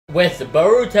With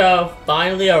Boruto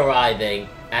finally arriving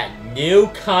at new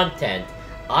content,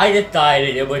 I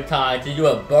decided it was time to do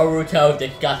a Boruto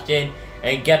discussion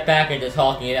and get back into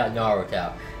talking about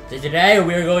Naruto. So today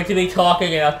we are going to be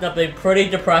talking about something pretty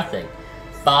depressing.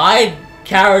 5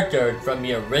 characters from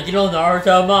the original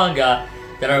Naruto manga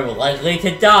that are likely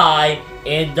to die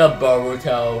in the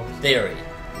Boruto series.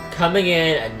 Coming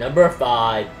in at number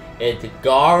 5 is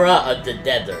Gaara of the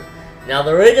Desert. Now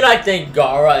the reason I think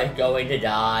Gaara is going to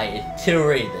die is 2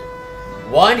 reasons.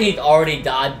 1, he's already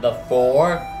died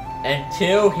before, and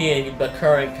 2, he is the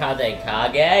current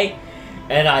Kazekage,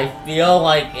 and I feel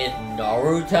like if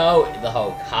Naruto, the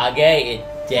Hokage,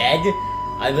 is dead,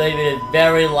 I believe it is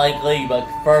very likely the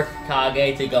first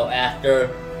Kage to go after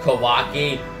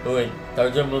Kawaki, who is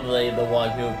presumably the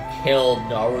one who killed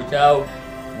Naruto,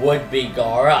 would be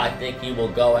Gaara. I think he will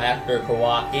go after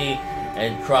Kawaki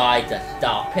and try to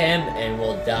stop him and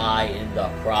will die in the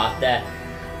process.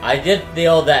 I just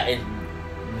feel that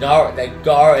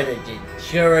Gaara is a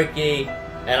Jinchuriki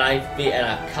and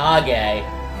a Kage,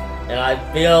 and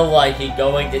I feel like he's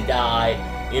going to die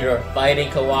either fighting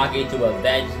Kawaki to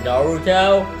avenge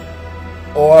Naruto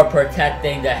or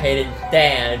protecting the hidden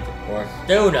stand, or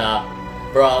Suna,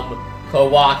 from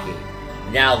Kawaki.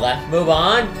 Now let's move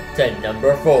on to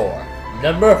number 4.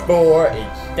 Number 4 is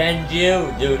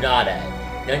Senju Tsunade.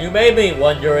 Now you may be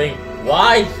wondering,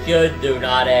 why should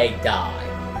Tsunade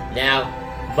die? Now,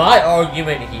 my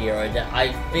argument here is that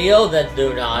I feel that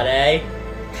Tsunade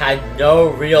has no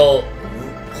real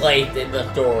place in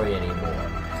the story anymore.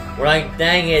 What I'm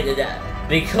saying is that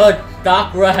because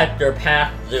Sakura has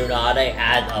surpassed Tsunade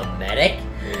as a medic,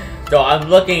 so I'm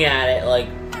looking at it like,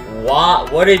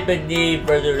 what is the need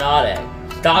for Tsunade?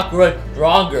 Sakura's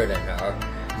stronger than her,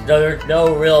 so there's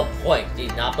no real point.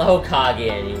 She's not the Hokage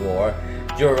anymore.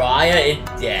 Jiraiya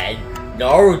is dead.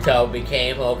 Naruto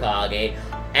became Hokage.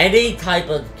 Any type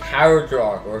of character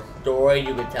arc or story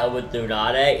you can tell with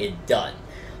Tsunade is done.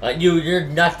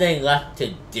 There's nothing left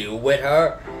to do with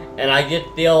her, and I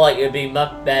just feel like it'd be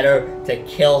much better to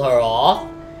kill her off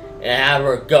and have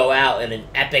her go out in an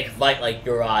epic fight like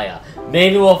Jiraiya.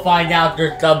 Maybe we'll find out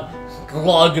there's some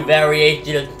slug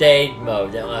variation of stage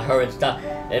mode that her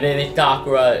and maybe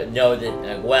Sakura knows it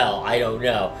as well, I don't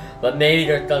know. But maybe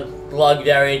there's some slug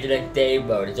variation of stage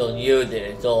mode and she'll use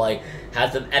it and she'll like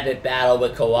have some epic battle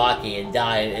with Kawaki and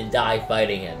die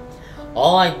fighting him.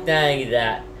 All I'm saying is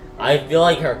that I feel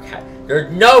like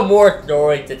there's no more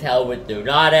story to tell with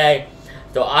Tsunade,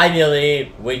 so I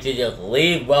believe we should just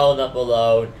leave well enough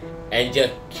alone and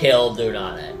just kill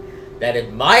Tsunade. That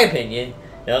is my opinion.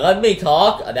 Now let me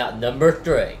talk about number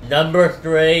 3. Number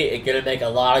 3 is gonna make a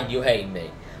lot of you hate me.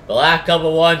 The last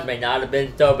couple ones may not have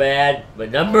been so bad,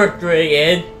 but number 3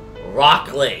 is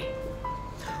Rock Lee.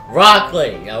 Rock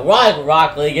Lee. Now why is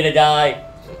Rock Lee gonna die?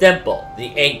 Simple.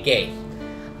 The 8 gates.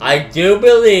 I do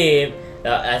believe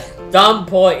that at some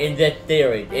point in this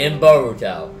series, in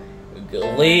Boruto,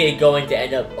 Lee is going to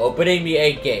end up opening the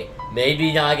 8 gate.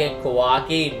 Maybe not against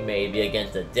Kawaki, maybe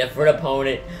against a different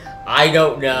opponent. I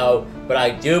don't know, but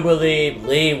I do believe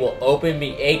Lee will open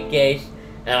the 8 gates,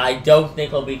 and I don't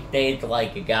think he'll be staged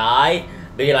like a Guy,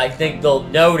 because I think they'll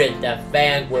notice that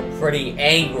fans were pretty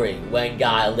angry when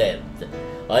Guy lived.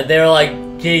 They were like,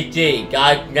 GG,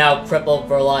 Guy's now crippled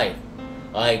for life.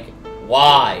 Like,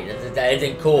 why? That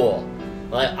isn't cool.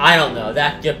 Like, I don't know,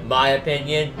 that's just my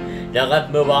opinion. Now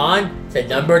let's move on to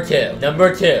number 2.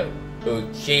 Number 2,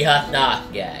 Uchiha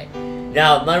Sasuke.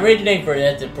 Now, my reasoning for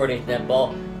this is pretty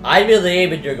simple. I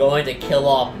believe if you're going to kill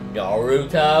off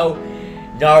Naruto,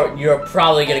 you're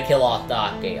probably going to kill off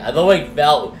Sasuke. I've always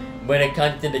felt, when it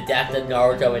comes to the death of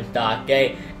Naruto and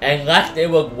Sasuke, unless it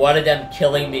was one of them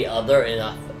killing the other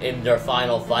in their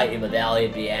final fight in the valley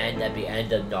at the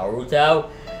end of Naruto,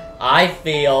 I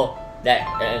feel that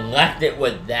unless it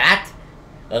was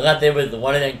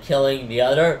one of them killing the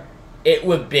other, it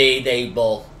would be they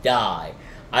both die.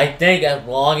 I think as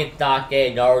long as Sasuke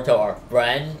and Naruto are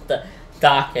friends,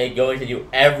 Sasuke is going to do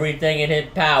everything in his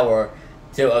power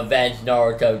to avenge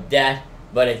Naruto's death,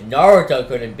 but if Naruto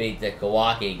couldn't beat the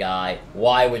Kawaki guy,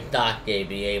 why would Sasuke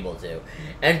be able to?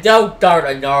 And don't start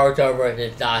a Naruto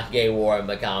versus Sasuke war in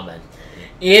the comments.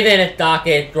 Even if Sasuke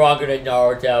is stronger than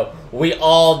Naruto, we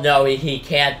all know he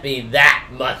can't be that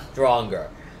much stronger.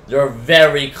 They're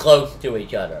very close to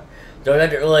each other. So it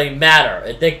doesn't really matter.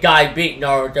 If this guy beat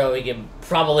Naruto, he can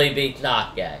probably beat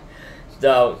Sasuke.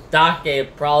 So Sasuke is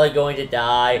probably going to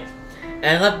die.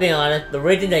 And let's be honest, the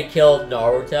reason they killed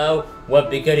Naruto was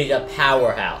because he's a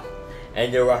powerhouse.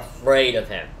 And they're afraid of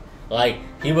him. Like,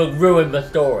 he would ruin the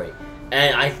story.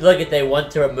 And I feel like if they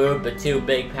want to remove the two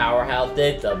big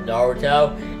powerhouses of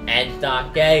Naruto and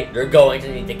Sasuke, they're going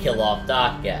to need to kill off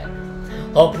Sasuke.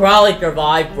 He'll probably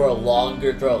survive for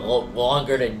longer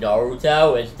than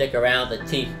Naruto and stick around to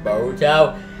teach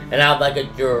Boruto and have like a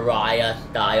Jiraiya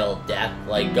style death,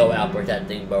 like go out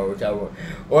protecting Boruto,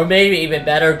 or maybe even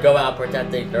better, go out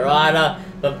protecting Sarada.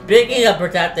 But speaking of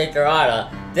protecting Sarada,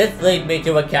 this leads me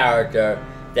to a character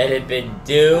that had been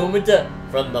doomed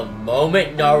from the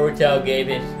moment Naruto gave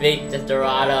his speech to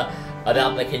Sarada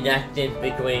about the connection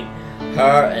between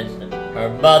her and her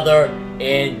mother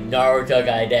in Naruto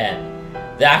Gaiden.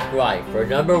 That's right, for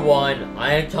number 1,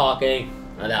 I am talking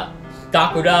about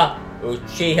Sakura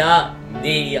Uchiha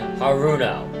ni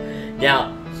Haruno.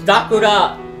 Now,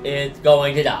 Sakura is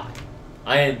going to die.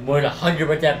 I am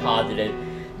 100% positive,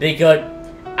 because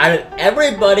out of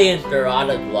everybody in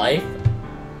Sarada's life,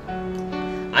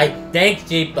 I think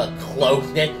she's the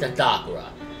closest to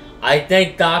Sakura. I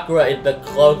think Sakura is the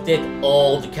closest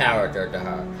old character to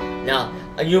her. Now,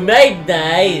 you may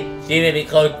say she may be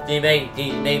close. She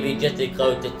may be just as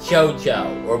close to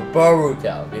Chocho or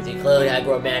Boruto, because she clearly has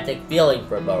romantic feelings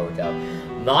for Boruto.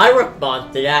 My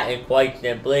response to that is quite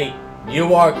simply,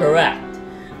 you are correct.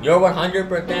 You're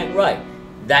 100% right.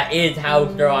 That is how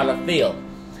Sarada feels.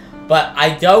 But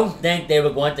I don't think they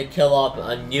would want to kill off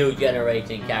a new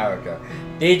generation character.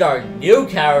 These are new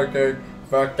characters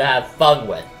for us to have fun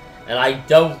with. And I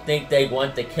don't think they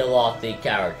want to kill off these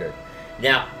characters.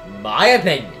 Now, my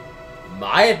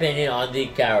opinion on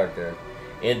these characters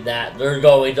is that they're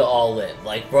going to all live,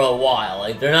 like, for a while.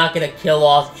 Like, they're not going to kill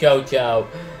off Chocho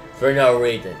for no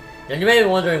reason. Now, you may be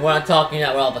wondering what I'm talking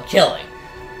about with all the killing.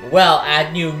 Well,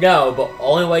 as you know, the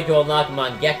only way to unlock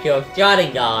Mangekyo's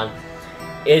Sharingan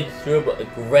is through a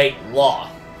great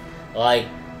loss. Like,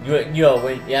 you know,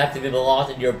 when you have to be the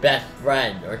loss of your best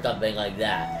friend or something like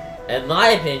that. In my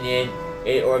opinion,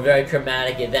 or a very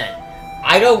traumatic event.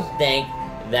 I don't think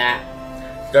that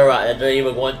they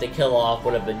even want to kill off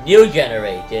one of the new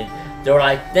generation. So what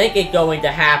I think is going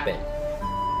to happen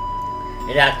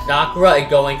is that Sakura is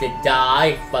going to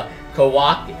die, but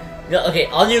Kawaki... Okay,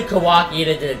 I'll use Kawaki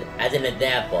as an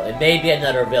example. It may be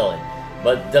another villain.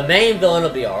 But the main villain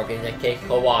of the arc, in this case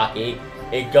Kawaki,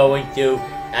 is going to,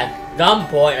 at some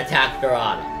point, attack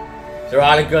Sarada.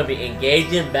 Sarada's going to be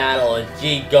engaged in battle, and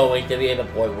she's going to be at a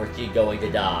point where she's going to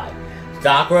die.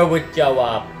 Sakura would show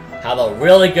up, have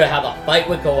a fight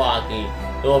with Kawaki.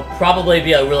 It will probably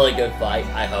be a really good fight,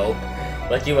 I hope.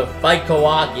 But she would fight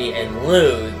Kawaki and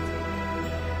lose.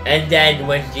 And then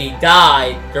when she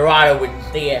died, Sarada would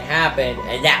see it happen,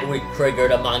 and that would trigger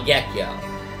the Mangekyo.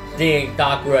 Seeing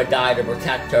Sakura die to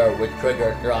protect her would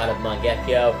trigger Sarada's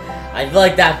Mangekyo. I feel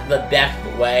like that's the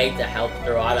best way to help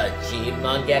Sarada achieve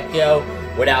Mangekyo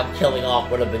without killing off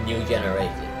one of the new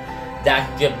generation.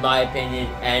 That's just my opinion,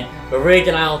 and the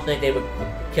reason I don't think they would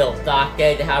kill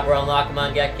Sasuke to have her unlock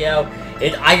Mangekyo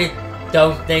is I just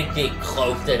don't think she's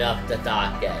close enough to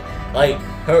Sasuke. Like,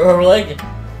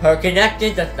 her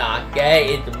connection to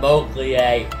Sasuke is mostly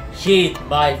a, she's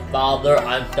my father,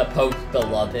 I'm supposed to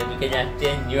love him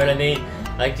connection, you know what I mean?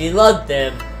 Like, she loves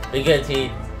him because he's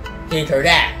her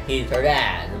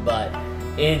dad, but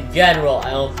in general, I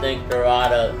don't think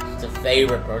Sarada's the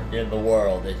favorite person in the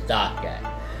world is Sasuke.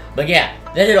 But yeah,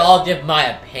 this is all just my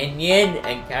opinion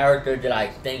and characters that I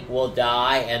think will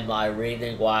die and my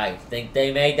reason why I think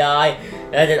they may die.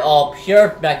 That is all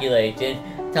pure speculation.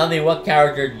 Tell me what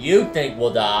characters you think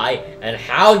will die and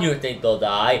how you think they'll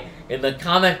die in the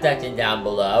comment section down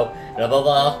below. And above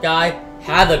all else, guys,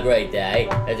 have a great day.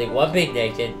 As a One Piece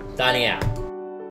Nation, signing out.